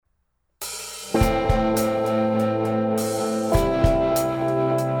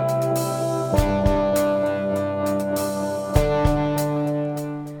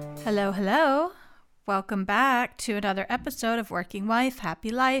welcome back to another episode of Working Wife, Happy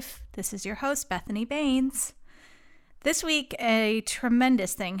Life. This is your host, Bethany Baines. This week, a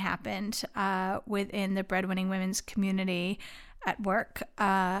tremendous thing happened within the breadwinning women's community at work.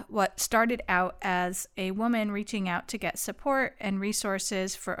 What started out as a woman reaching out to get support and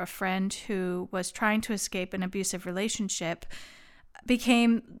resources for a friend who was trying to escape an abusive relationship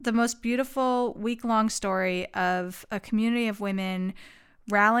became the most beautiful week-long story of a community of women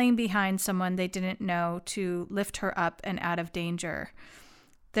rallying behind someone they didn't know to lift her up and out of danger.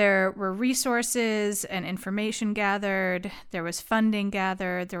 There were resources and information gathered. There was funding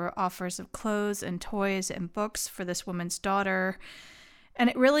gathered. There were offers of clothes and toys and books for this woman's daughter. And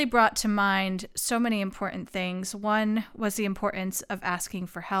it really brought to mind so many important things. One was the importance of asking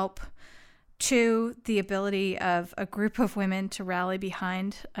for help. Two, the ability of a group of women to rally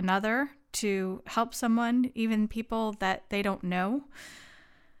behind another to help someone, even people that they don't know.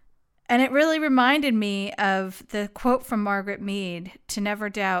 And it really reminded me of the quote from Margaret Mead, to never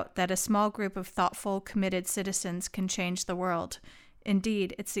doubt that a small group of thoughtful, committed citizens can change the world.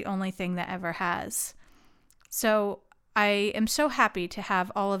 Indeed, it's the only thing that ever has. So I am so happy to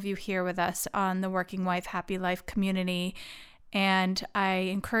have all of you here with us on the Working Wife, Happy Life community. And I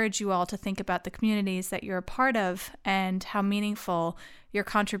encourage you all to think about the communities that you're a part of and how meaningful your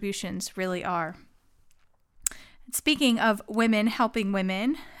contributions really are. Speaking of women helping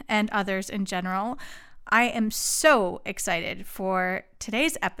women and others in general, I am so excited for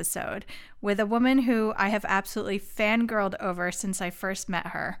today's episode with a woman who I have absolutely fangirled over since I first met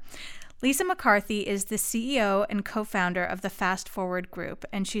her. Lisa McCarthy is the CEO and co-founder of the Fast Forward Group,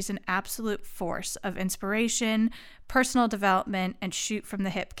 and she's an absolute force of inspiration, personal development, and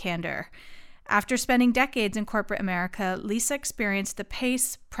shoot-from-the-hip candor. After spending decades in corporate America, Lisa experienced the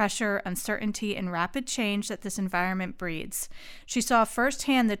pace, pressure, uncertainty, and rapid change that this environment breeds. She saw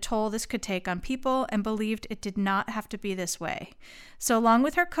firsthand the toll this could take on people and believed it did not have to be this way. So along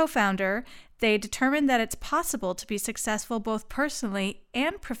with her co-founder, they determined that it's possible to be successful both personally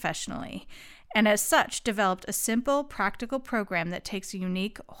and professionally, and as such, developed a simple, practical program that takes a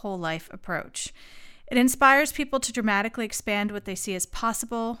unique whole life approach. It inspires people to dramatically expand what they see as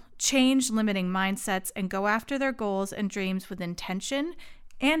possible, change limiting mindsets, and go after their goals and dreams with intention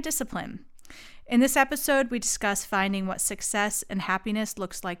and discipline. In this episode, we discuss finding what success and happiness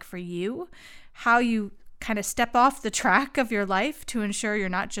looks like for you, how you kind of step off the track of your life to ensure you're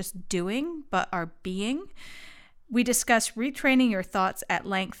not just doing, but are being. We discuss retraining your thoughts at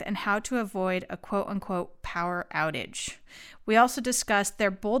length and how to avoid a quote-unquote power outage. We also discuss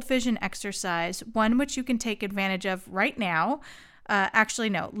their Bold Vision exercise, one which you can take advantage of right now.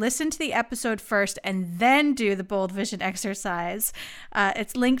 Listen to the episode first and then do the Bold Vision exercise.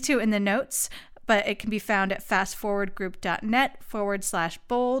 It's linked to in the notes, but it can be found at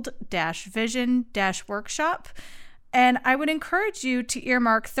fastforwardgroup.net/bold-vision-workshop. And I would encourage you to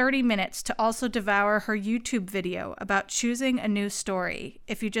earmark 30 minutes to also devour her YouTube video about choosing a new story.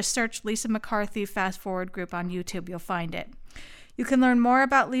 If you just search Lisa McCarthy Fast Forward Group on YouTube, you'll find it. You can learn more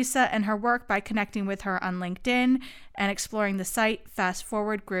about Lisa and her work by connecting with her on LinkedIn and exploring the site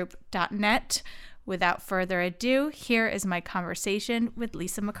fastforwardgroup.net. Without further ado, here is my conversation with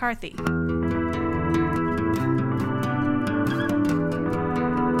Lisa McCarthy.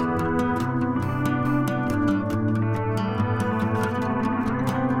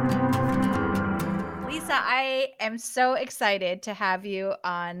 I am so excited to have you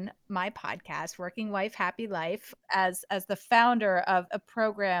on my podcast, Working Wife, Happy Life, as the founder of a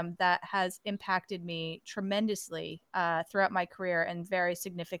program that has impacted me tremendously throughout my career and very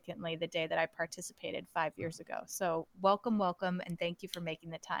significantly the day that I participated 5 years ago. So welcome, and thank you for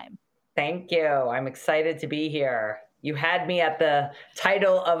making the time. Thank you. I'm excited to be here. You had me at the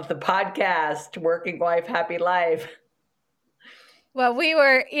title of the podcast, Working Wife, Happy Life. Well, we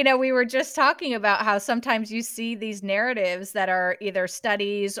were just talking about how sometimes you see these narratives that are either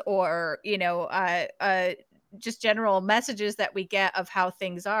studies or, just general messages that we get of how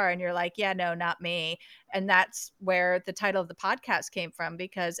things are. And you're like, yeah, no, not me. And that's where the title of the podcast came from,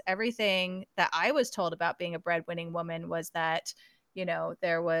 because everything that I was told about being a breadwinning woman was that,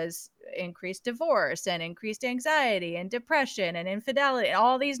 there was increased divorce and increased anxiety and depression and infidelity, and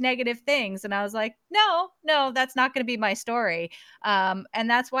all these negative things. And I was like, no, that's not going to be my story. And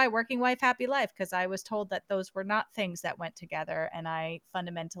that's why Working Wife, Happy Life, because I was told that those were not things that went together. And I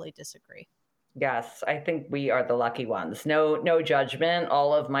fundamentally disagree. Yes, I think we are the lucky ones. No judgment.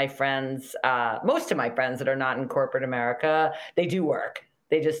 All of my friends, most of my friends that are not in corporate America, they do work.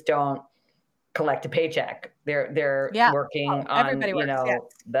 They just don't collect a paycheck. They're working on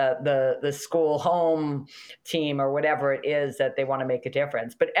the school home team or whatever it is that they want to make a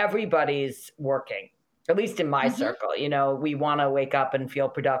difference. But everybody's working. At least in my Hmm. circle, we want to wake up and feel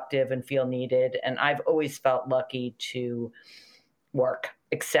productive and feel needed. And I've always felt lucky to work,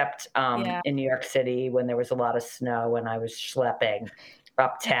 except Yeah. in New York City when there was a lot of snow and I was schlepping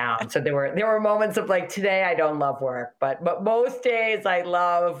uptown. So there were moments of like, today I don't love work, but most days I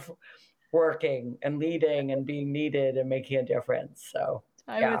love working and leading and being needed and making a difference. So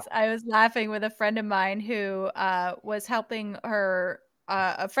yeah. I was laughing with a friend of mine who was helping her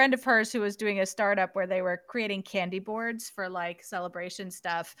a friend of hers who was doing a startup where they were creating candy boards for like celebration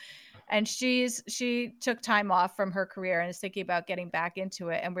stuff. And she took time off from her career and is thinking about getting back into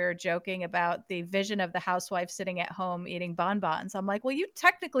it. And we were joking about the vision of the housewife sitting at home eating bonbons. I'm like, well, you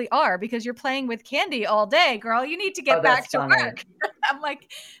technically are because you're playing with candy all day, girl. You need to Oh, get that's back to funny. work. I'm like,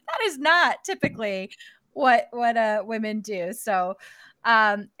 that is not typically what women do. So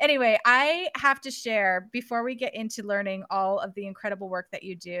anyway, I have to share before we get into learning all of the incredible work that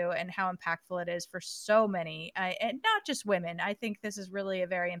you do and how impactful it is for so many, and not just women. I think this is really a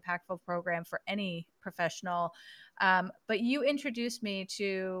very impactful program for any professional. But you introduced me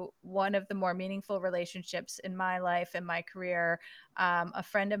to one of the more meaningful relationships in my life and my career. A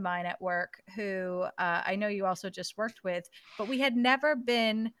friend of mine at work who I know you also just worked with, but we had never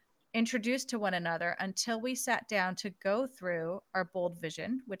been introduced to one another until we sat down to go through our bold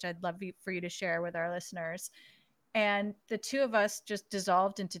vision, which I'd love for you to share with our listeners. And the two of us just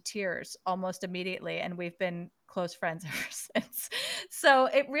dissolved into tears almost immediately. And we've been close friends ever since. So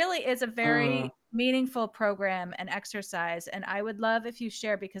it really is a Mm. very meaningful program and exercise. And I would love if you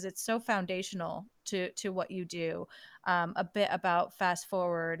share, because it's so foundational to what you do, a bit about Fast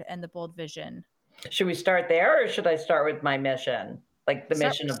Forward and the bold vision. Should we start there or should I start with my mission? Like the Start,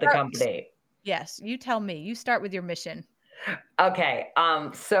 mission of the start. company? Yes, you tell me. You start with your mission. Okay,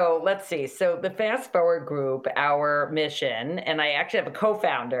 so let's see. So the Fast Forward Group, our mission, and I actually have a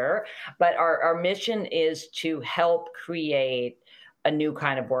co-founder, but our mission is to help create a new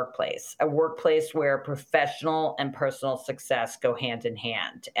kind of workplace, a workplace where professional and personal success go hand in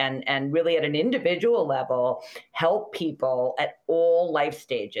hand, and really at an individual level, help people at all life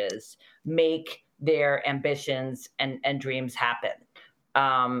stages make their ambitions and dreams happen.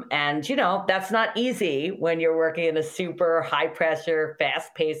 And that's not easy when you're working in a super high pressure,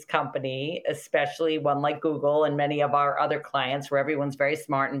 fast paced company, especially one like Google and many of our other clients where everyone's very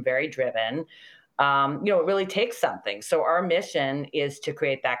smart and very driven. It really takes something. So our mission is to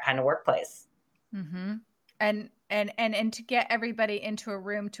create that kind of workplace. Mm-hmm. And to get everybody into a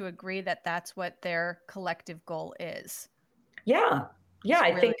room to agree that that's what their collective goal is. Yeah. Yeah, It's I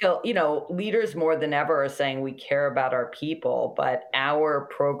really think leaders more than ever are saying we care about our people, but our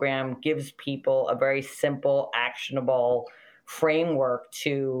program gives people a very simple, actionable framework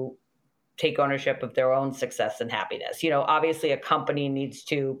to take ownership of their own success and happiness. Obviously a company needs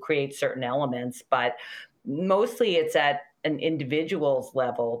to create certain elements, but mostly it's at an individual's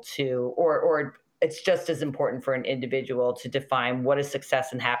level to or it's just as important for an individual to define what does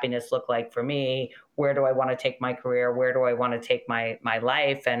success and happiness look like for me, where do I want to take my career, where do I want to take my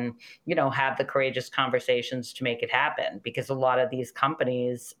life, and have the courageous conversations to make it happen, because a lot of these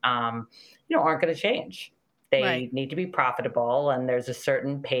companies aren't going to change. right. They need to be profitable, and there's a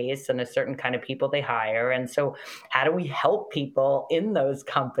certain pace and a certain kind of people they hire. And so how do we help people in those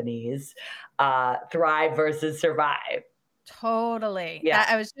companies thrive versus survive? Totally. Yeah. That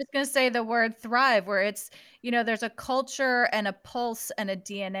I was just going to say the word thrive, where it's, there's a culture and a pulse and a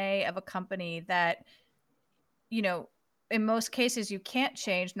DNA of a company that, you know, in most cases you can't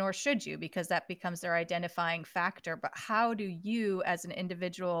change, nor should you, because that becomes their identifying factor. But how do you as an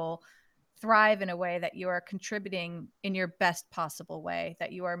individual thrive in a way that you are contributing in your best possible way,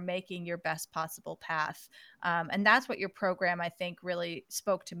 that you are making your best possible path? And that's what your program, I think, really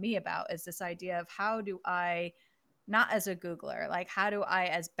spoke to me about, is this idea of how do I, not as a Googler, like how do I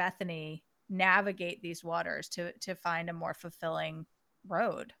as Bethany navigate these waters to find a more fulfilling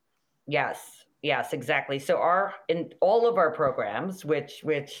road? Yes. Yes, exactly. So our in all of our programs, which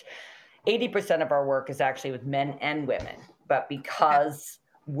 80% of our work is actually with men and women, but Okay. because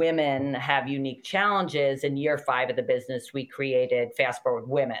women have unique challenges, in year 5 of the business, we created Fast Forward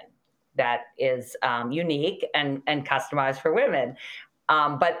Women. That is unique and customized for women.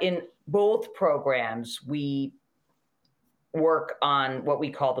 But in both programs, we work on what we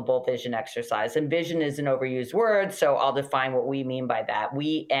call the bold vision exercise. And vision is an overused word, so I'll define what we mean by that.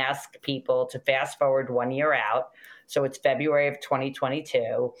 We ask people to fast forward 1 year out. So it's February of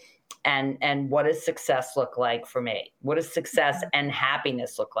 2022. And what does success look like for me? What does success and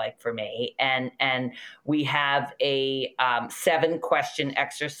happiness look like for me? And we have a 7-question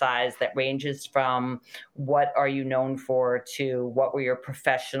exercise that ranges from what are you known for to what were your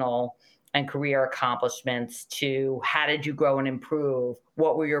professional and career accomplishments to how did you grow and improve?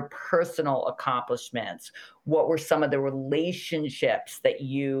 What were your personal accomplishments? What were some of the relationships that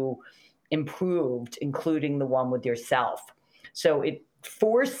you improved, including the one with yourself? So it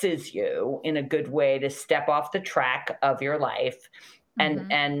forces you in a good way to step off the track of your life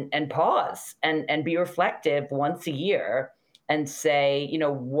and pause and be reflective once a year and say,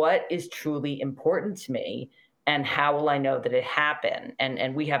 what is truly important to me and how will I know that it happened?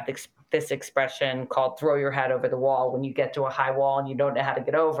 And we have this expression called throw your hat over the wall. When you get to a high wall and you don't know how to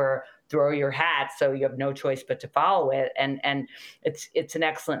get over, throw your hat so you have no choice but to follow it. And it's an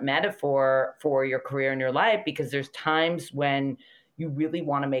excellent metaphor for your career and your life, because there's times when you really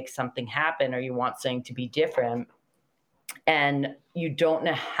want to make something happen or you want something to be different and you don't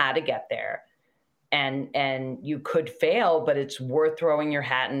know how to get there. And you could fail, but it's worth throwing your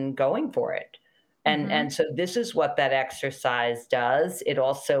hat and going for it. And so this is what that exercise does. It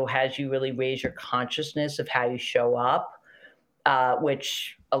also has you really raise your consciousness of how you show up,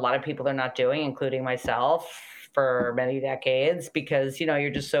 which a lot of people are not doing, including myself, for many decades, because, you're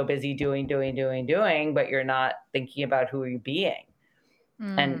just so busy doing, but you're not thinking about who you're being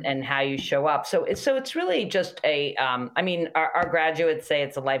and how you show up. So it's really just our graduates say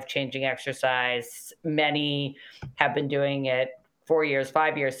it's a life-changing exercise. Many have been doing it 4 years,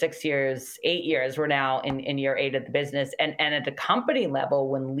 5 years, 6 years, 8 years. We're now in year 8 of the business. And at the company level,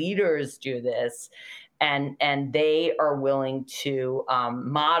 when leaders do this and they are willing to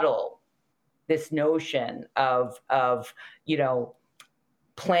model this notion of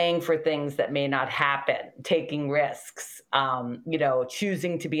playing for things that may not happen, taking risks,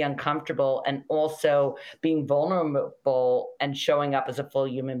 choosing to be uncomfortable, and also being vulnerable and showing up as a full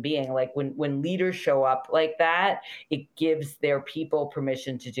human being. Like when leaders show up like that, it gives their people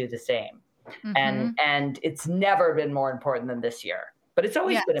permission to do the same. And it's never been more important than this year. But it's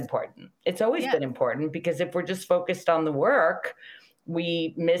always been important. It's always been important, because if we're just focused on the work,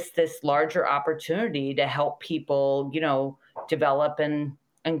 we miss this larger opportunity to help people, develop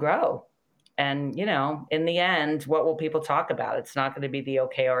and grow. And, in the end, what will people talk about? It's not going to be the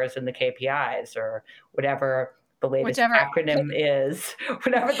OKRs and the KPIs or whatever the latest acronym is,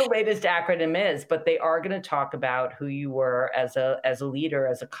 whatever the latest acronym is, but they are going to talk about who you were as a leader,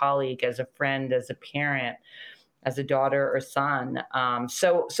 as a colleague, as a friend, as a parent, as a daughter or son.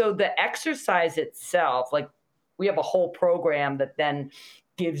 So the exercise itself, like, we have a whole program that then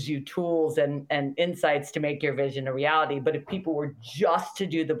gives you tools and insights to make your vision a reality. But if people were just to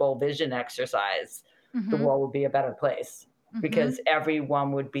do the bold vision exercise, the world would be a better place, because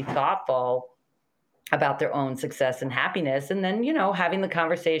everyone would be thoughtful about their own success and happiness. And then, having the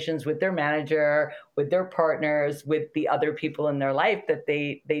conversations with their manager, with their partners, with the other people in their life that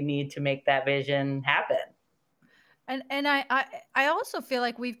they need to make that vision happen. And I also feel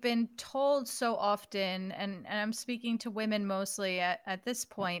like we've been told so often, and I'm speaking to women mostly at this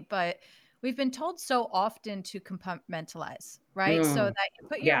point, but we've been told so often to compartmentalize, right? So that you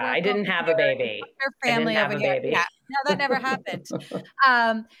put your work I didn't have a baby. Your family over here. Yeah, no, that never happened.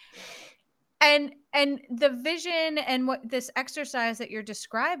 And the vision and what this exercise that you're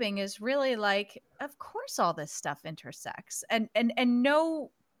describing is really like, of course, all this stuff intersects, and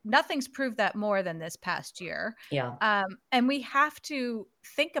nothing's proved that more than this past year. Yeah. And we have to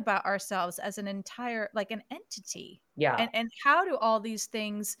think about ourselves as an entire, like an entity. Yeah. And how do all these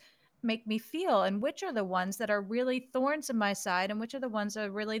things make me feel? And which are the ones that are really thorns in my side? And which are the ones that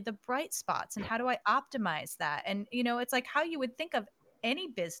are really the bright spots? And how do I optimize that? And, it's like how you would think of any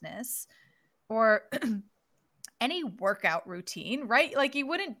business or any workout routine, right? Like you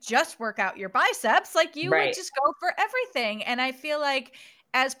wouldn't just work out your biceps, like you would just go for everything. And I feel like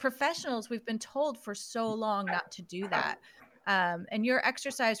as professionals, we've been told for so long not to do that. And your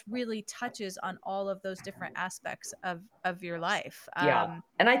exercise really touches on all of those different aspects of your life.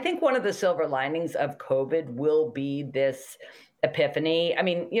 And I think one of the silver linings of COVID will be this epiphany. I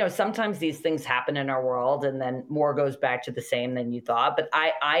mean, sometimes these things happen in our world and then more goes back to the same than you thought. But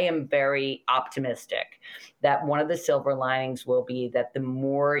I am very optimistic that one of the silver linings will be that the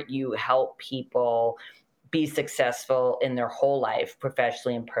more you help people be successful in their whole life,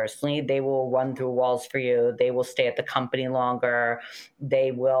 professionally and personally, they will run through walls for you. They will stay at the company longer.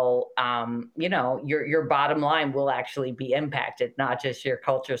 They will, your bottom line will actually be impacted, not just your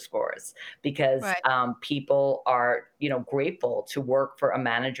culture scores, because people are, grateful to work for a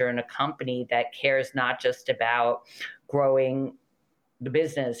manager in a company that cares not just about growing the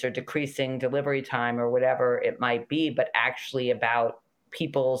business or decreasing delivery time or whatever it might be, but actually about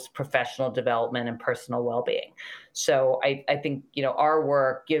people's professional development and personal well-being. So I think, our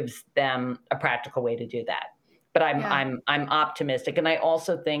work gives them a practical way to do that. But Yeah. I'm optimistic. And I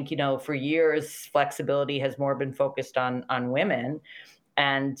also think, for years, flexibility has more been focused on women.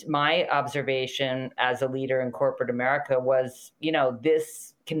 And my observation as a leader in corporate America was,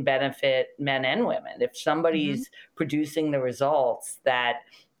 this can benefit men and women. If Hmm. somebody's producing the results that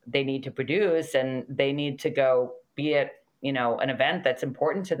they need to produce and they need to go, be it, an event that's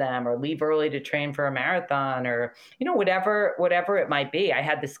important to them, or leave early to train for a marathon, or, whatever it might be. I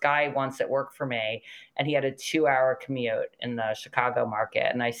had this guy once that worked for me, and he had a 2-hour commute in the Chicago market.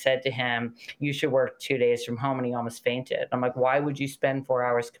 And I said to him, you should work 2 days from home. And he almost fainted. I'm like, why would you spend 4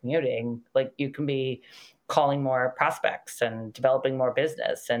 hours commuting? Like, you can be calling more prospects and developing more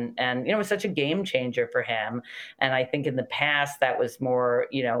business. And it was such a game changer for him. And I think in the past that was more,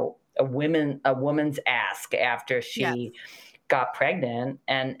 a woman's ask after Yes. she got pregnant.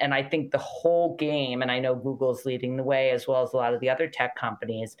 And I think the whole game, and I know Google's leading the way as well as a lot of the other tech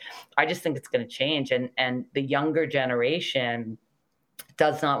companies, I just think it's going to change. And the younger generation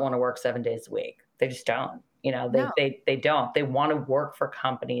does not want to work 7 days a week. They just don't. No. They don't. They want to work for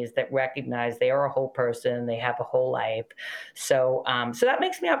companies that recognize they are a whole person, they have a whole life. So that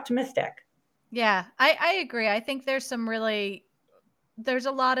makes me optimistic. Yeah, I agree. I think there's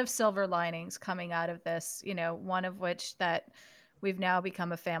a lot of silver linings coming out of this, one of which that we've now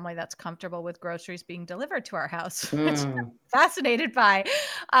become a family that's comfortable with groceries being delivered to our house, which I'm Mm, fascinated by.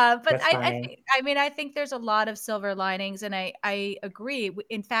 But that's funny. I think there's a lot of silver linings, and I agree.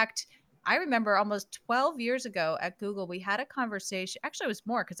 In fact, I remember almost 12 years ago at Google, we had a conversation. Actually, it was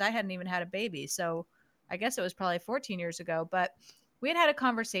more because I hadn't even had a baby. So I guess it was probably 14 years ago, but we had a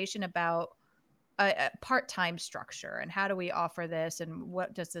conversation about a part-time structure and how do we offer this and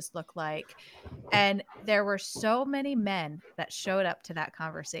what does this look like, and there were so many men that showed up to that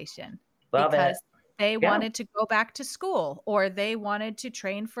conversation Love it. because they Yeah. wanted to go back to school or they wanted to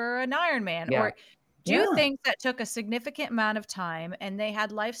train for an Ironman Yeah. or do Yeah. things that took a significant amount of time, and they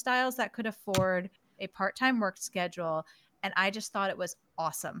had lifestyles that could afford a part-time work schedule. And I just thought it was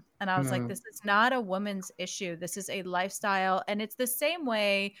awesome, and I was like, Mm, this is not a woman's issue, this is a lifestyle. And it's the same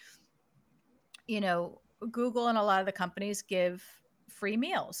way, you know, Google and a lot of the companies give free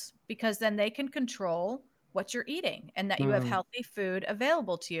meals because then they can control what you're eating and that you have mm. healthy food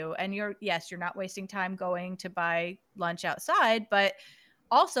available to you. And you're not wasting time going to buy lunch outside, but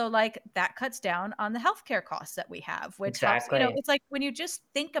also like that cuts down on the healthcare costs that we have, which helps. Exactly. It's like when you just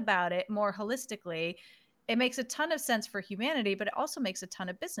think about it more holistically, it makes a ton of sense for humanity, but it also makes a ton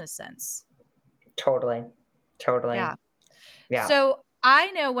of business sense. Totally. Totally. Yeah. Yeah. So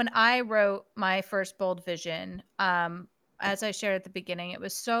I know when I wrote my first bold vision, as I shared at the beginning, it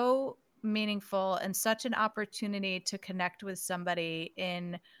was so meaningful and such an opportunity to connect with somebody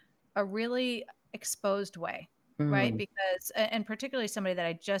in a really exposed way, right? Mm, Because, and particularly somebody that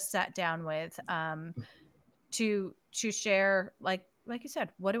I just sat down with, to share, like you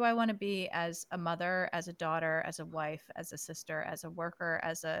said, what do I want to be as a mother, as a daughter, as a wife, as a sister, as a worker,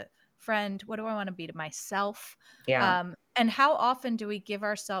 as a friend? What do I want to be to myself? yeah. And how often do we give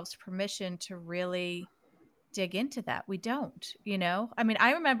ourselves permission to really dig into that? We don't. I mean,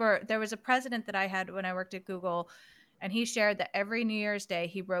 I remember there was a president that I had when I worked at Google, and he shared that every New Year's Day,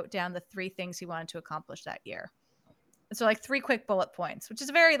 he wrote down the 3 things he wanted to accomplish that year. So, like, 3 quick bullet points, which is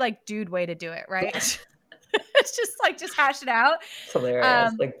a very like dude way to do it, right? It's just like, just hash it out. It's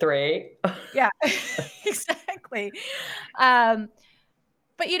hilarious. Um, Like three. yeah, exactly. Um,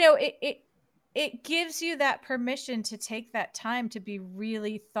 but it gives you that permission to take that time to be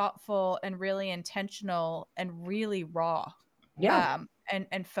really thoughtful and really intentional and really raw, Yeah.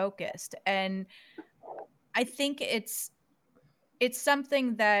 and focused. And I think it's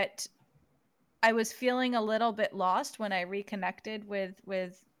something that I was feeling a little bit lost when I reconnected with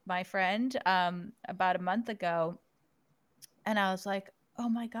my friend about a month ago, and I was like, "Oh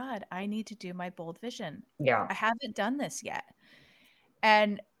my god, I need to do my bold vision. Yeah. I haven't done this yet."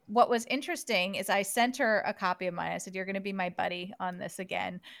 And what was interesting is I sent her a copy of mine. I said, "You're going to be my buddy on this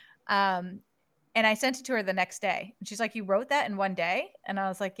again." Um, and I sent it to her the next day. And she's like, "You wrote that in one day?" And I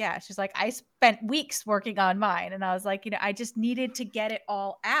was like, "Yeah." She's like, "I spent weeks working on mine." And I was like, I just needed to get it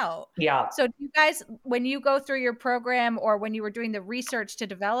all out. Yeah. So, do you guys, when you go through your program or when you were doing the research to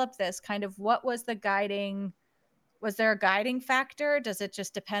develop this, kind of what was was there a guiding factor? Does it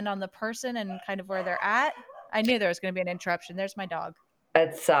just depend on the person and kind of where they're at? I knew there was going to be an interruption. There's my dog.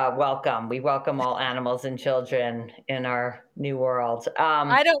 It's welcome. We welcome all animals and children in our new world.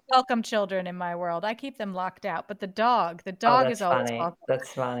 I don't welcome children in my world. I keep them locked out, but the Oh, dog is that's always funny. welcome.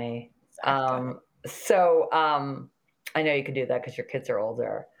 That's funny. Sorry, go ahead. I know you can do that because your kids are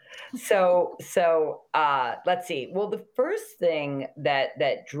older. Let's see. Well, the first thing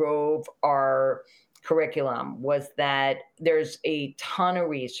that drove our curriculum was that there's a ton of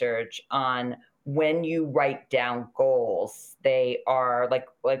research on when you write down goals, they are like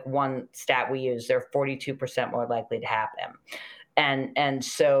one stat we use, they're 42% more likely to happen. And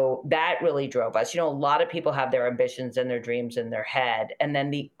so that really drove us. A lot of people have their ambitions and their dreams in their head. And then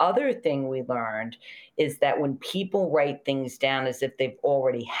the other thing we learned is that when people write things down as if they've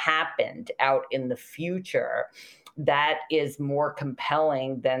already happened out in the future, that is more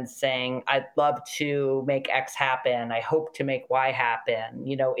compelling than saying, I'd love to make X happen. I hope to make Y happen.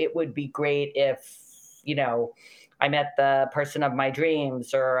 It would be great if, I met the person of my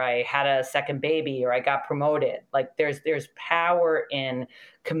dreams, or I had a second baby, or I got promoted. Like there's power in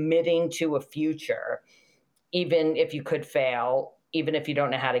committing to a future, even if you could fail, even if you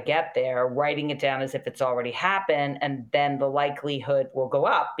don't know how to get there, writing it down as if it's already happened, and then the likelihood will go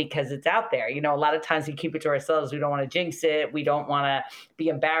up because it's out there. A lot of times we keep it to ourselves. We don't want to jinx it. We don't want to be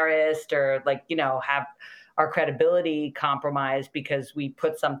embarrassed or have our credibility compromised because we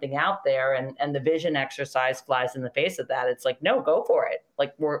put something out there, and the vision exercise flies in the face of that. It's like, no, go for it.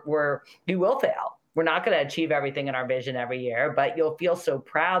 Like we will fail. We're not going to achieve everything in our vision every year, but you'll feel so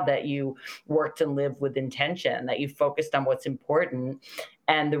proud that you worked and lived with intention, that you focused on what's important.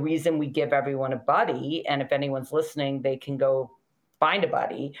 And the reason we give everyone a buddy, and if anyone's listening, they can go find a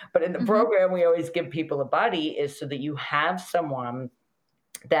buddy. But in the program, we always give people a buddy is so that you have someone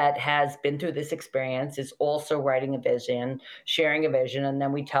that has been through this experience, is also writing a vision, sharing a vision. And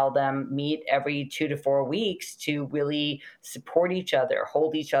then we tell them meet every 2 to 4 weeks to really support each other,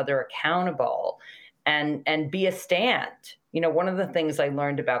 hold each other accountable, and be a stand. One of the things I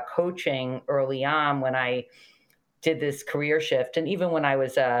learned about coaching early on when I did this career shift, and even when I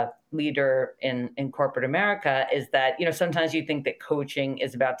was a leader in corporate America, is that, sometimes you think that coaching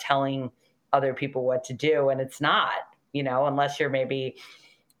is about telling other people what to do, and it's not, unless you're maybe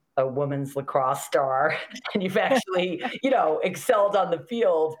a women's lacrosse star and you've actually, excelled on the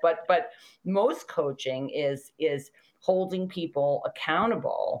field. But most coaching is holding people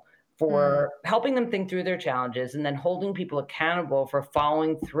accountable for helping them think through their challenges, and then holding people accountable for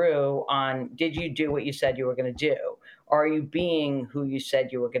following through on, did you do what you said you were going to do? Are you being who you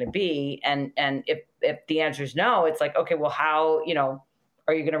said you were going to be? And if the answer is no, it's like, okay, well, how,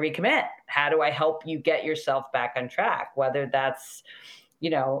 are you going to recommit? How do I help you get yourself back on track? Whether that's,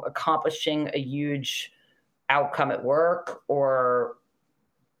 accomplishing a huge outcome at work, or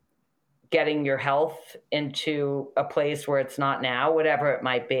getting your health into a place where it's not now, whatever it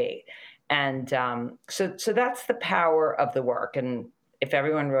might be. And so that's the power of the work. And if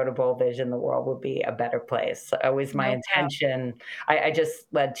everyone wrote a bold vision, the world would be a better place. Always my intention. I just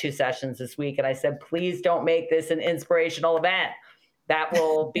led 2 sessions this week, and I said, please don't make this an inspirational event. That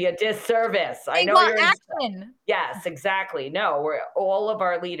will be a disservice. I know you're action. Yes, exactly. No, we're all of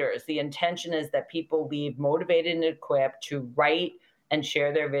our leaders. The intention is that people leave motivated and equipped to write and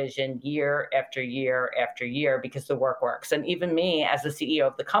share their vision year after year after year, because the work works. And even me as the CEO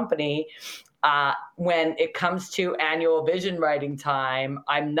of the company, when it comes to annual vision writing time,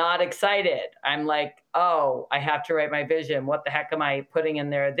 I'm not excited. I'm like, oh, I have to write my vision. What the heck am I putting in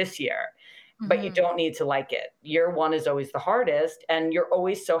there this year? But you don't need to like it. Year 1 is always the hardest, and you're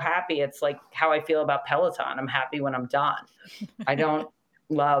always so happy. It's like how I feel about Peloton. I'm happy when I'm done. I don't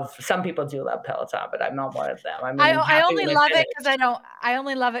love, some people do love Peloton, but I'm not one of them. I only love it because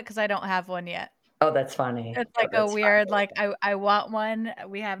I don't have one yet. Oh, that's funny. It's like a weird, funny. Like I want one.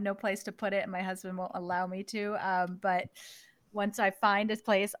 We have no place to put it, and my husband won't allow me to. But once I find a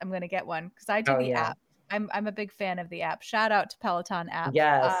place, I'm going to get one, because I do the app. I'm a big fan of the app. Shout out to Peloton app.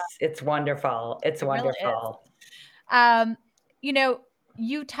 Yes, it's wonderful. It's wonderful. Really is.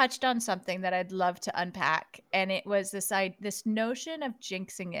 You touched on something that I'd love to unpack, and it was this notion of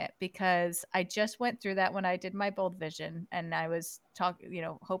jinxing it, because I just went through that when I did my bold vision, and I was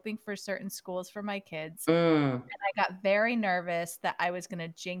hoping for certain schools for my kids, and I got very nervous that I was going to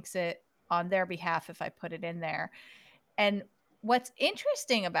jinx it on their behalf if I put it in there. And what's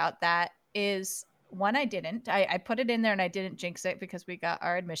interesting about that is, one, I didn't. I put it in there and I didn't jinx it because we got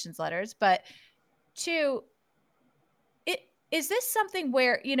our admissions letters. But 2, is this something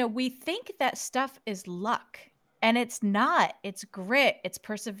where, we think that stuff is luck, and it's not. It's grit, it's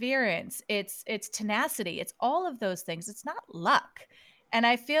perseverance, it's tenacity, it's all of those things. It's not luck. And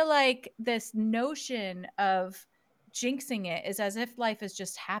I feel like this notion of jinxing it is as if life is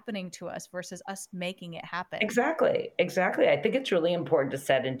just happening to us versus us making it happen. Exactly. I think it's really important to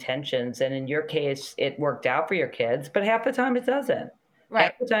set intentions. And in your case, it worked out for your kids, but half the time it doesn't. Right.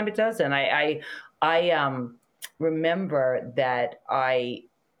 Half the time it doesn't. I remember that I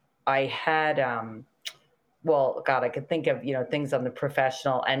had well, God, I could think of, things on the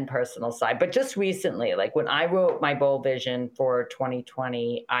professional and personal side, but just recently, like when I wrote my bold vision for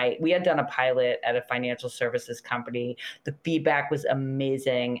 2020, we had done a pilot at a financial services company. The feedback was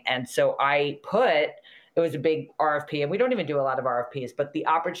amazing. And so it was a big RFP, and we don't even do a lot of RFPs, but the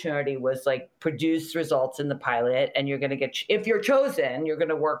opportunity was like produce results in the pilot, and if you're chosen, you're going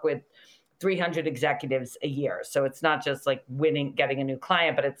to work with 300 executives a year. So it's not just like getting a new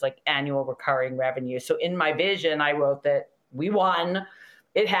client, but it's like annual recurring revenue. So in my vision, I wrote that we won,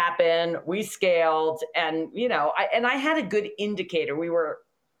 it happened, we scaled, and I had a good indicator. We were,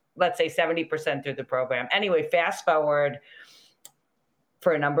 let's say, 70% through the program. Anyway, fast forward,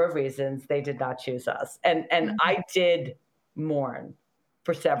 for a number of reasons, they did not choose us. And I did mourn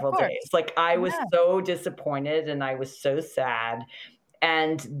for several days. Like I was so disappointed and I was so sad.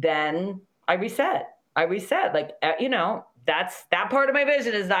 And then I reset. Like, that part of my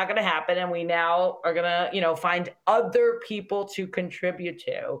vision is not going to happen. And we now are going to, find other people to contribute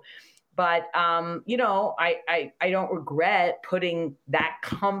to. But, I don't regret putting that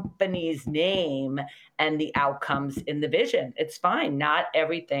company's name and the outcomes in the vision. It's fine. Not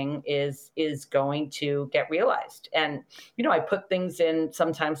everything is going to get realized. And, I put things in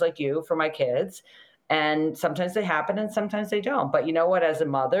sometimes like you for my kids. And sometimes they happen and sometimes they don't. But you know what? As a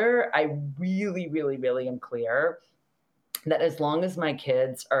mother, I really, really, really am clear that as long as my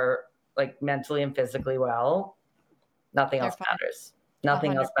kids are like mentally and physically well, nothing else matters.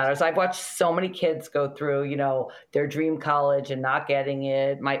 Nothing 100%. Else matters. I've watched so many kids go through, their dream college and not getting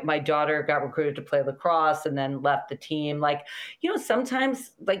it. My daughter got recruited to play lacrosse and then left the team. Like,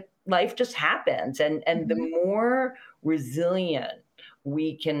 sometimes like life just happens. And the more resilient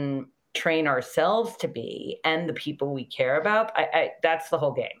we can train ourselves to be and the people we care about, that's the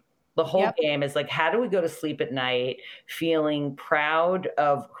whole game. The whole game is like, how do we go to sleep at night feeling proud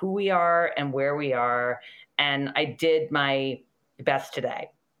of who we are and where we are? And I did my best today.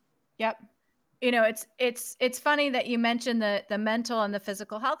 Yep. It's funny that you mentioned the mental and the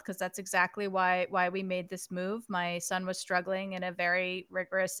physical health, because that's exactly why we made this move. My son was struggling in a very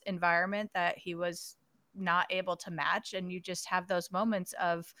rigorous environment that he was not able to match. And you just have those moments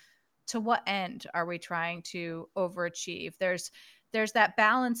of, to what end are we trying to overachieve? There's that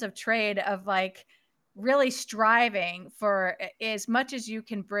balance of trade of like really striving for as much as you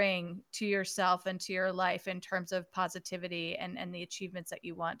can bring to yourself and to your life in terms of positivity and the achievements that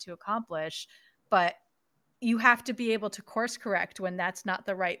you want to accomplish. But you have to be able to course correct when that's not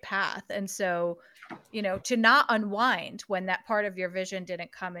the right path. And so, to not unwind when that part of your vision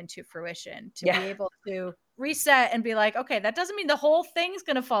didn't come into fruition, to be able to reset and be like, okay, that doesn't mean the whole thing's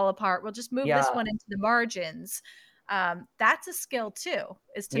going to fall apart. We'll just move this one into the margins. That's a skill too,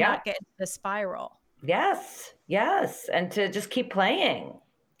 is to not get into the spiral. Yes. And to just keep playing.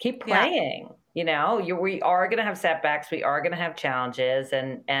 We are going to have setbacks. We are going to have challenges,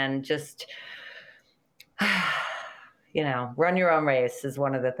 and just, run your own race is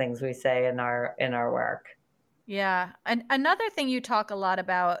one of the things we say in our work. Yeah. And another thing you talk a lot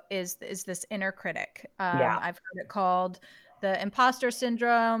about is this inner critic. I've heard it called the imposter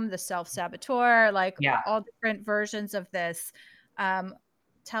syndrome, the self-saboteur, all different versions of this.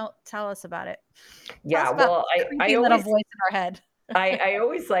 Tell us about it. Yeah. Well, I little voice in our head. I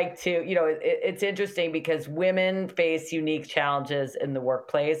always like to, it's interesting because women face unique challenges in the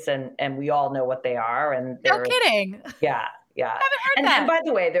workplace, and we all know what they are. And no kidding. Yeah. I haven't heard that. And by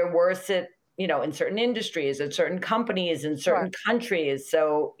the way, they're worse at, in certain industries, in certain companies, in certain countries.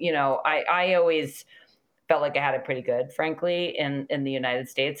 So, I always felt like I had it pretty good, frankly, in the United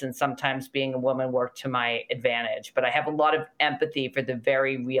States. And sometimes being a woman worked to my advantage. But I have a lot of empathy for the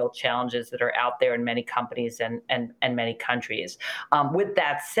very real challenges that are out there in many companies and many countries. With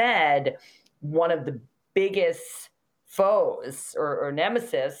that said, one of the biggest foes or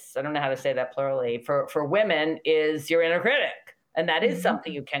nemesis, I don't know how to say that plurally, for women is your inner critic. And that is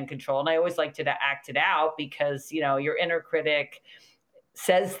something you can control. And I always like to act it out because, your inner critic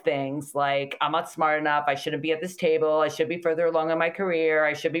says things like, I'm not smart enough. I shouldn't be at this table. I should be further along in my career.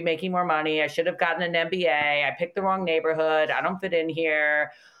 I should be making more money. I should have gotten an MBA. I picked the wrong neighborhood. I don't fit in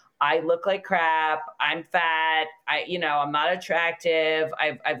here. I look like crap. I'm fat. I'm not attractive.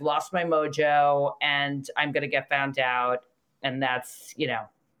 I've lost my mojo and I'm going to get found out. And that's,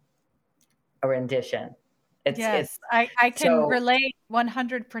 a rendition. I can relate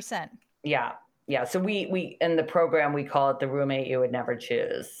 100%. Yeah. So we in the program, we call it the roommate you would never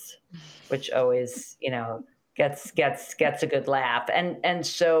choose, which always, gets a good laugh. And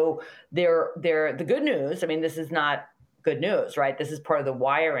so the good news, I mean, this is not good news, right? This is part of the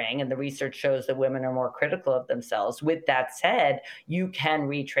wiring, and the research shows that women are more critical of themselves. With that said, you can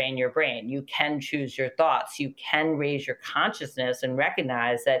retrain your brain. You can choose your thoughts. You can raise your consciousness and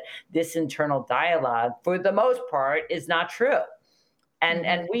recognize that this internal dialogue, for the most part, is not true.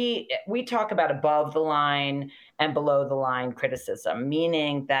 And we talk about above the line and below the line criticism,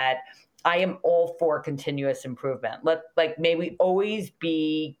 meaning that I am all for continuous improvement. May we always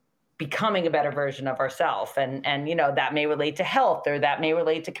be becoming a better version of ourselves, and that may relate to health, or that may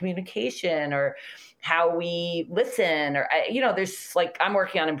relate to communication, or how we listen, or there's I'm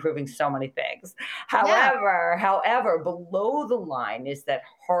working on improving so many things. However, below the line is that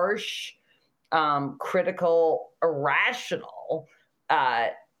harsh, critical, irrational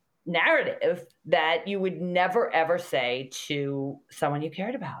narrative that you would never ever say to someone you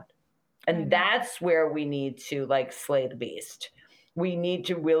cared about. And that's where we need to slay the beast. We need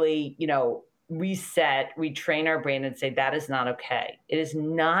to really, reset, retrain our brain and say, that is not okay. It is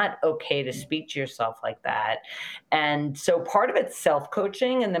not okay to speak to yourself like that. And so part of it's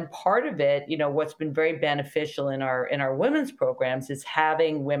self-coaching. And then part of it, what's been very beneficial in our women's programs is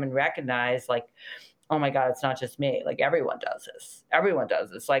having women recognize oh my God, it's not just me. Everyone does this. Everyone does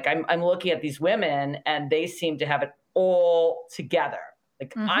this. I'm looking at these women and they seem to have it all together.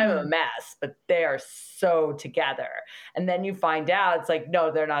 I'm a mess, but they are so together. And then you find out it's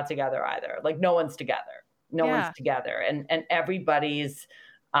no, they're not together either. No one's together. No one's together. And everybody's,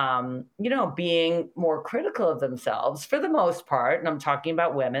 being more critical of themselves for the most part. And I'm talking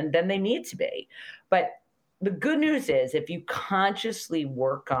about women than they need to be. But the good news is if you consciously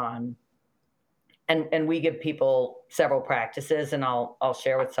work on, and we give people several practices, and I'll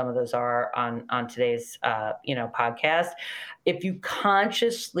share what some of those are on today's podcast. If you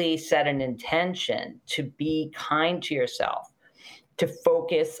consciously set an intention to be kind to yourself, to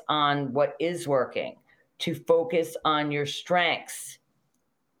focus on what is working, to focus on your strengths,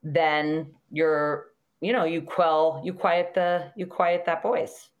 then you quiet that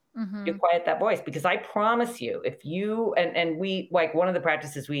voice. You quiet that voice, because I promise you, if you, and we, one of the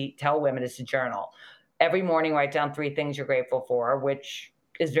practices we tell women is to journal. Every morning, write down 3 things you're grateful for, which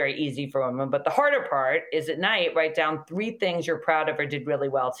is very easy for women. But the harder part is at night, write down 3 things you're proud of or did really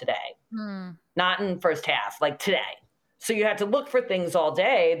well today. Not in first half, today. So you have to look for things all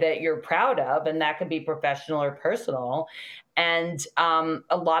day that you're proud of, and that could be professional or personal. And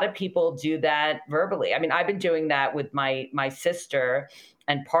a lot of people do that verbally. I mean, I've been doing that with my sister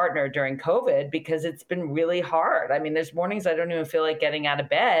and partner during COVID, because it's been really hard. I mean, there's mornings I don't even feel like getting out of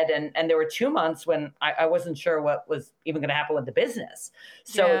bed. And there were 2 months when I wasn't sure what was even going to happen with the business.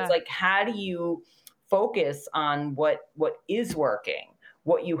 So it's how do you focus on what is working,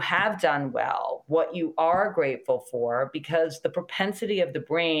 what you have done well, what you are grateful for, because the propensity of the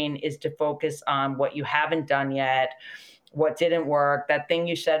brain is to focus on what you haven't done yet, what didn't work, that thing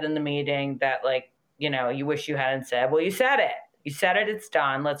you said in the meeting that you wish you hadn't said. Well, you said it. You said it, it's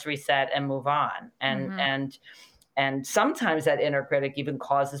done. Let's reset and move on. And sometimes that inner critic even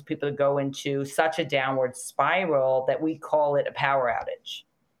causes people to go into such a downward spiral that we call it a power outage.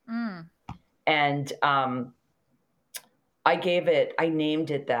 And I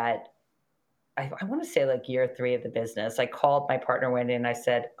named it that. I want to say year 3 of the business. I called my partner Wendy and I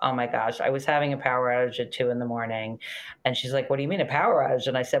said, oh my gosh, I was having a power outage at 2 a.m. And she's like, what do you mean a power outage?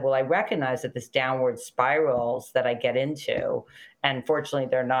 And I said, well, I recognize that this downward spirals that I get into, and fortunately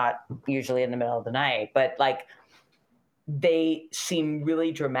they're not usually in the middle of the night, but they seem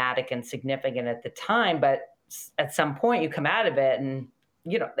really dramatic and significant at the time. But at some point you come out of it and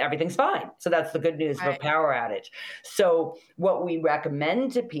everything's fine. So that's the good news of a power outage. So what we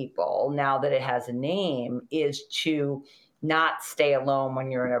recommend to people, now that it has a name, is to not stay alone when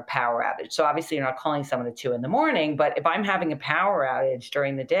you're in a power outage. So obviously you're not calling someone at 2 a.m, but if I'm having a power outage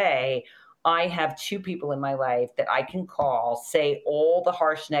during the day, I have 2 people in my life that I can call, say all the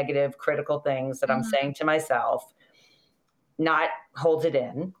harsh, negative, critical things that I'm saying to myself, not hold it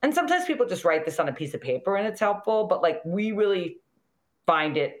in. And sometimes people just write this on a piece of paper and it's helpful, but we really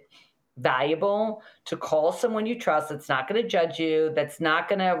find it valuable to call someone you trust that's not going to judge you, that's not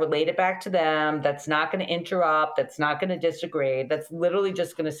going to relate it back to them, that's not going to interrupt, that's not going to disagree, that's literally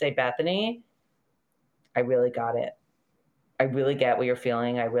just going to say, Bethany, I really got it. I really get what you're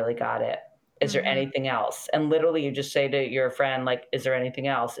feeling. I really got it. Is there anything else? And literally you just say to your friend, is there anything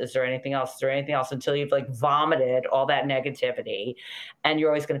else? Is there anything else? Is there anything else? Until you've vomited all that negativity, and you're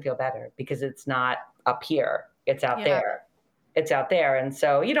always going to feel better, because it's not up here. It's out there. It's out there. And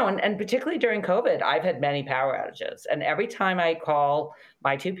so, and particularly during COVID, I've had many power outages. And every time I call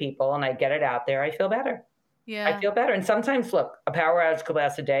my 2 people and I get it out there, I feel better. I Yeah. feel better. And sometimes, look, a power outage could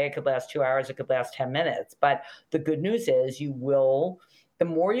last a day, it could last 2 hours, it could last 10 minutes. But the good news is the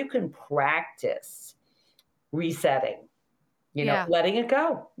more you can practice resetting, Yeah. letting it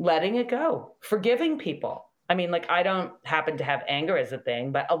go, forgiving people. I mean, like, I don't happen to have anger as a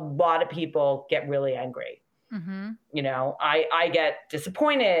thing, but a lot of people get really angry. Mm-hmm. I get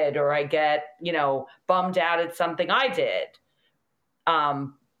disappointed, or I get, bummed out at something I did.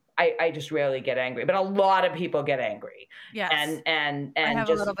 I just rarely get angry, but a lot of people get angry, Yes. and I have a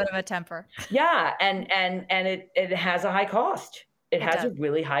just little bit of a temper. yeah, and it has a high cost. It It has a does.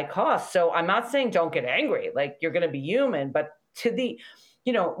 really high cost. So I'm not saying don't get angry, like, you're going to be human, but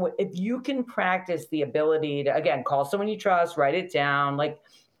if you can practice the ability to, again, call someone you trust, write it down, like,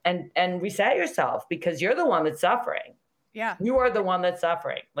 and reset yourself, because you're the one that's suffering. Yeah. You are the one that's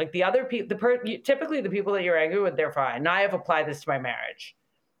suffering. Like, the other people, typically the people that you're angry with, they're fine. And I have applied this to my marriage.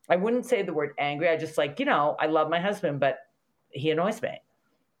 I wouldn't say the word angry. I just, like, I love my husband, but he annoys me.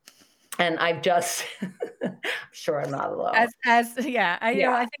 And I've just, I'm sure I'm not alone. Yeah,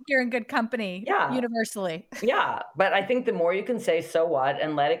 Yeah. I think you're in good company Yeah. universally. Yeah. But I think the more you can say, so what,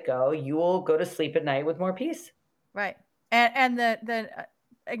 and let it go, you will go to sleep at night with more peace. Right. And the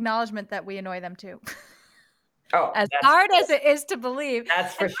acknowledgement that we annoy them too. Oh, As hard as it is to believe.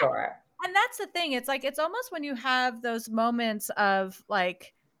 that's for sure. And that's the thing. It's like, it's almost when you have those moments of,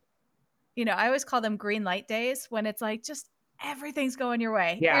 like, I always call them green light days, when it's like, just everything's going your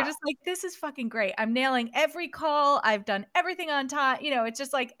way. You're Yeah. just like, this is fucking great. I'm nailing every call. I've done everything on time. It's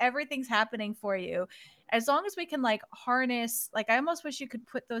just like everything's happening for you. As long as we can, like, harness, like, I almost wish you could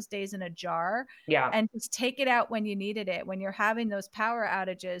put those days in a jar Yeah. and just take it out when you needed it, when you're having those power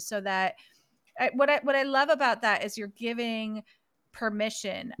outages, so that what I love about that is you're giving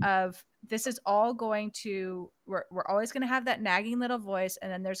permission of, this is all going to, we're always going to have that nagging little voice,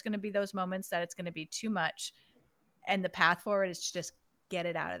 and then there's going to be those moments that it's going to be too much, and the path forward is to just get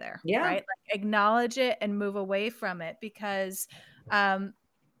it out of there. Yeah. Right, like, acknowledge it and move away from it, because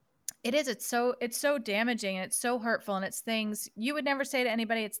it's so damaging, and it's so hurtful, and it's things you would never say to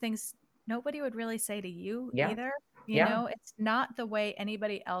anybody. It's things nobody would really say to you either. It's not the way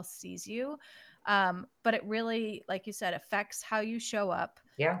anybody else sees you. But it really, like you said, affects how you show up.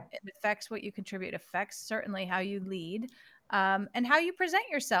 Yeah. It affects what you contribute, affects certainly how you lead, and how you present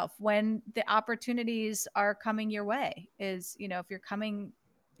yourself when the opportunities are coming your way. Is,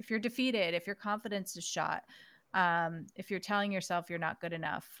 if you're defeated, if your confidence is shot, if you're telling yourself you're not good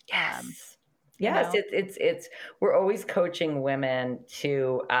enough. Yes. Yes, it's we're always coaching women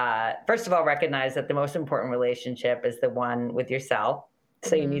to first of all recognize that the most important relationship is the one with yourself.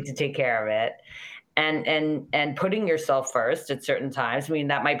 So you need to take care of it. And putting yourself first at certain times. I mean,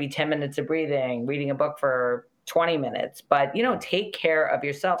 that might be 10 minutes of breathing, reading a book for 20 minutes, but take care of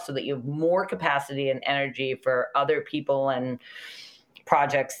yourself so that you have more capacity and energy for other people and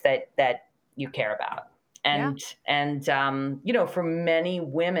projects that you care about. And for many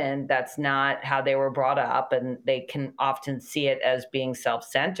women, that's not how they were brought up, and they can often see it as being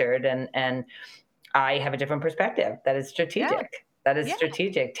self-centered. And I have a different perspective that is strategic. Yeah. That is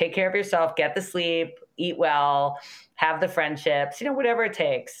strategic. Take care of yourself, get the sleep, eat well, have the friendships, whatever it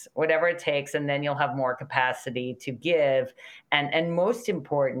takes, and then you'll have more capacity to give. And most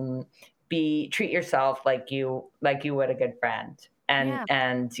important, treat yourself like you would a good friend.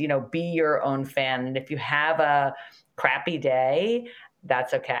 And be your own fan. And if you have a crappy day,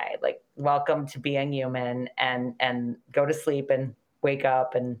 that's okay. Like, welcome to being human, and go to sleep and wake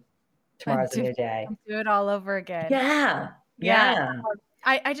up, and tomorrow's a new day. Do it all over again. Yeah.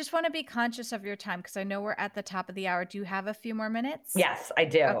 I just want to be conscious of your time, because I know we're at the top of the hour. Do you have a few more minutes? Yes, I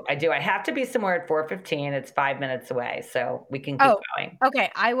do. Okay. I have to be somewhere at 4:15. It's 5 minutes away, so we can keep going.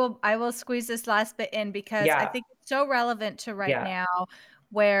 Okay. I will squeeze this last bit in, because I think it's so relevant to now,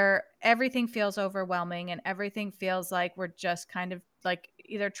 where everything feels overwhelming, and everything feels like we're just kind of like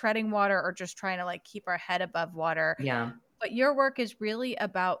either treading water or just trying to, like, keep our head above water. Yeah. But your work is really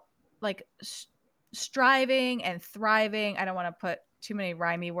about, like, striving and thriving. I don't want to put too many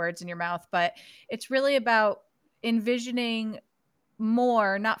rhymey words in your mouth, but it's really about envisioning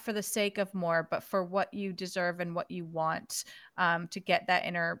more, not for the sake of more, but for what you deserve and what you want, to get that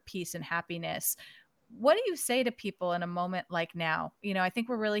inner peace and happiness. What do you say to people in a moment like now? I think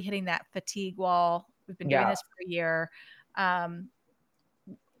we're really hitting that fatigue wall. We've been doing this for a year.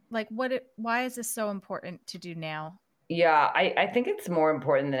 Why is this so important to do now? Yeah, I think it's more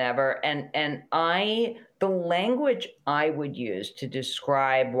important than ever. And the language I would use to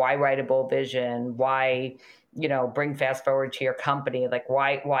describe why write a bold vision, why, bring fast forward to your company, like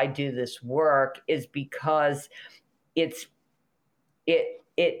why do this work, is because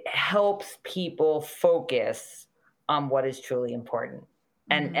it helps people focus on what is truly important.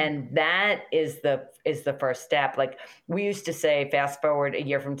 And that is the first step. Like we used to say, fast forward a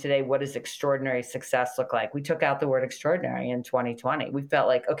year from today, what does extraordinary success look like? We took out the word extraordinary in 2020. We felt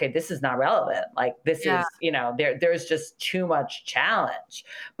like, okay, this is not relevant. Like this Yeah. is, there's just too much challenge.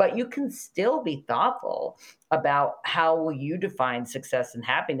 But you can still be thoughtful about how will you define success and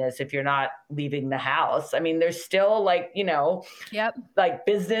happiness if you're not leaving the house. I mean, there's still Yep. like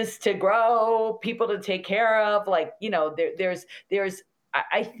business to grow, people to take care of, there's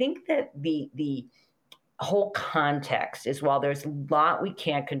I think that the whole context is, while there's a lot we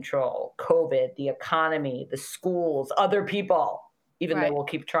can't control, COVID, the economy, the schools, other people, even though Right. we'll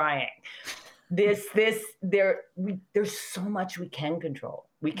keep trying. There's so much we can control.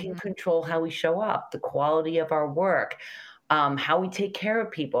 We can control how we show up, the quality of our work, how we take care of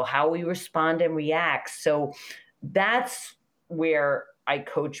people, how we respond and react. So that's where I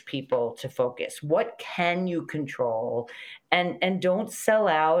coach people to focus. What can you control? And don't sell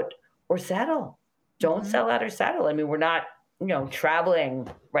out or settle. Don't sell out or settle. I mean, we're not, traveling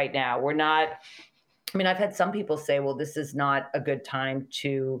right now. I've had some people say, well, this is not a good time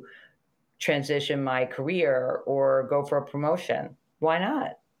to transition my career or go for a promotion. Why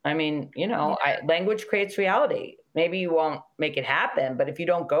not? I mean, language creates reality. Maybe you won't make it happen, but if you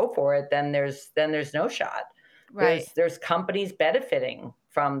don't go for it, then there's no shot. Right. There's companies benefiting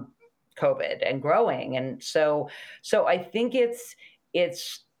from COVID and growing. And so I think it's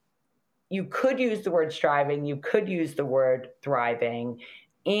you could use the word striving, you could use the word thriving,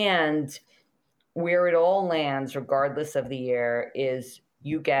 and where it all lands, regardless of the year, is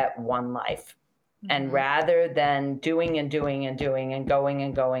you get one life. And rather than doing and doing and doing and going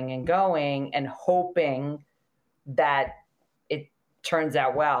and going and going and hoping that it turns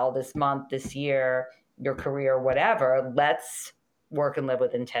out well this month, this year, your career, whatever, let's work and live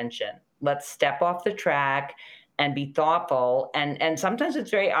with intention. Let's step off the track and be thoughtful. And sometimes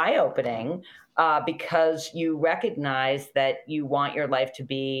it's very eye-opening because you recognize that you want your life to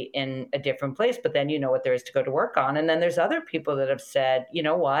be in a different place, but then you know what there is to go to work on. And then there's other people that have said, you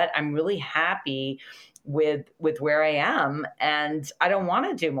know what, I'm really happy with where I am, and I don't want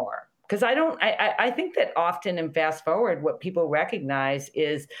to do more. Because I think that often in fast forward, what people recognize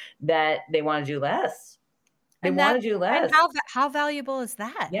is that they want to do less. They want to do less. And how valuable is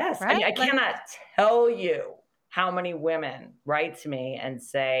that? Yes. Right? I cannot tell you how many women write to me and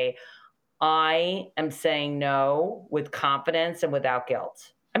say, I am saying no with confidence and without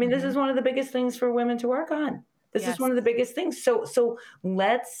guilt. I mean, this is one of the biggest things for women to work on. This is one of the biggest things. So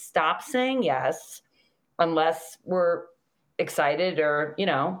let's stop saying yes unless we're excited or,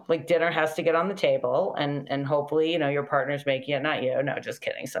 like dinner has to get on the table and hopefully, your partner's making it, not you. No, just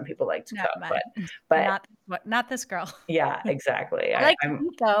kidding. Some people like to cook, but not this girl. Yeah, exactly. I like to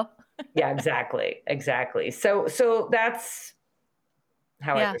eat though. Yeah, exactly. So that's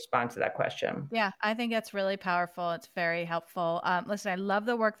how I respond to that question. Yeah, I think that's really powerful. It's very helpful. Listen, I love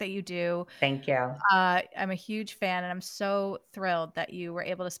the work that you do. Thank you. I'm a huge fan, and I'm so thrilled that you were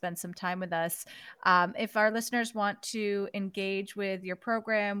able to spend some time with us. If our listeners want to engage with your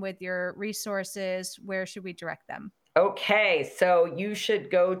program, with your resources, where should we direct them? Okay, so you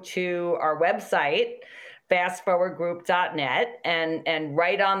should go to our website, fastforwardgroup.net, and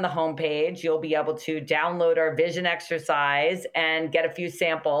right on the homepage, you'll be able to download our vision exercise and get a few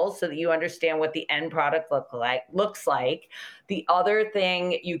samples so that you understand what the end product looks like. The other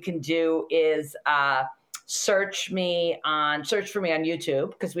thing you can do is search for me on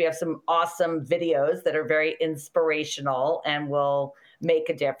YouTube, because we have some awesome videos that are very inspirational and will make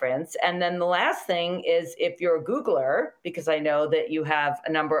a difference. And then the last thing is, if you're a Googler, because I know that you have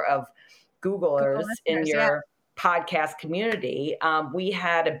a number of Googlers in your podcast community. We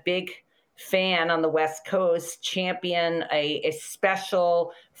had a big fan on the West Coast champion a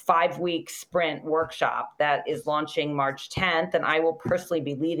special 5-week sprint workshop that is launching March 10th, and I will personally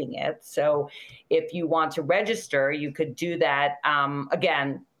be leading it. So if you want to register, you could do that,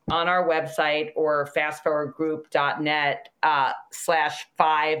 again, on our website or fastforwardgroup.net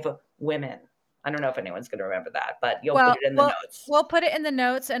 /5women. I don't know if anyone's going to remember that, but you'll put it in the notes. We'll put it in the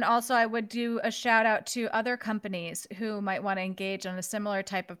notes. And also I would do a shout out to other companies who might want to engage on a similar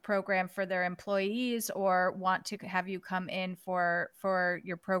type of program for their employees, or want to have you come in for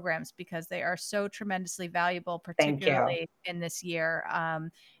your programs, because they are so tremendously valuable, particularly in this year.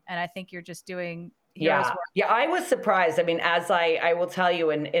 And I think you're just doing heroes work. Yeah, I was surprised. I mean, as I will tell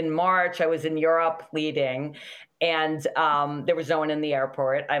you, in March, I was in Europe leading, And there was no one in the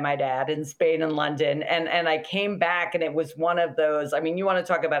airport, I might add, in Spain and London. And I came back, and it was one of those, I mean, you want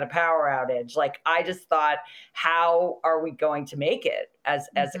to talk about a power outage. Like, I just thought, how are we going to make it as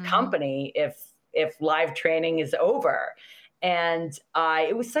a company if live training is over? And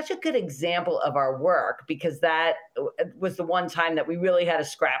it was such a good example of our work, because that was the one time that we really had to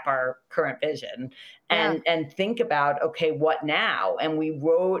scrap our current vision and think about, okay, what now? And we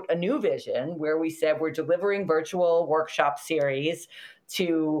wrote a new vision where we said we're delivering virtual workshop series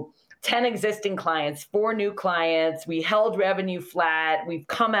to 10 existing clients, 4 new clients. We held revenue flat. We've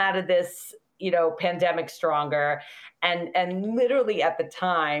come out of this, pandemic stronger. And literally at the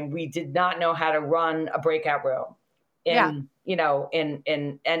time, we did not know how to run a breakout room. And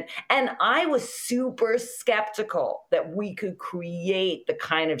I was super skeptical that we could create the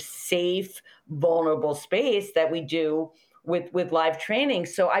kind of safe, vulnerable space that we do with live training.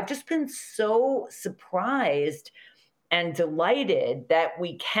 So I've just been so surprised and delighted that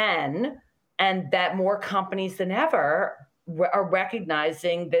we can, and that more companies than ever are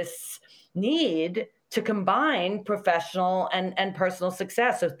recognizing this need to combine professional and personal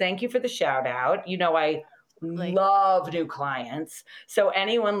success. So thank you for the shout out. I love new clients. So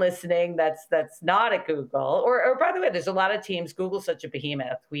anyone listening that's not at Google, or by the way, there's a lot of teams. Google's such a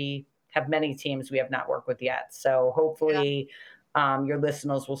behemoth. We have many teams we have not worked with yet. So hopefully your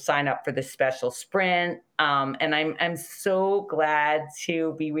listeners will sign up for this special sprint. And I'm so glad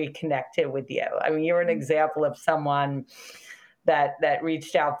to be reconnected with you. I mean, you're an example of someone that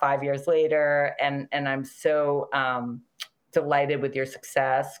reached out 5 years later. And I'm so delighted with your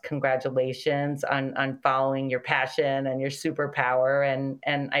success. Congratulations on following your passion and your superpower.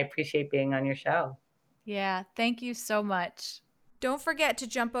 And I appreciate being on your show. Yeah, thank you so much. Don't forget to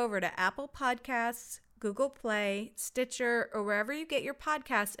jump over to Apple Podcasts, Google Play, Stitcher, or wherever you get your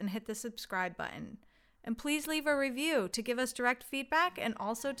podcasts, and hit the subscribe button. And please leave a review to give us direct feedback and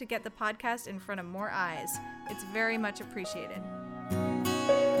also to get the podcast in front of more eyes. It's very much appreciated.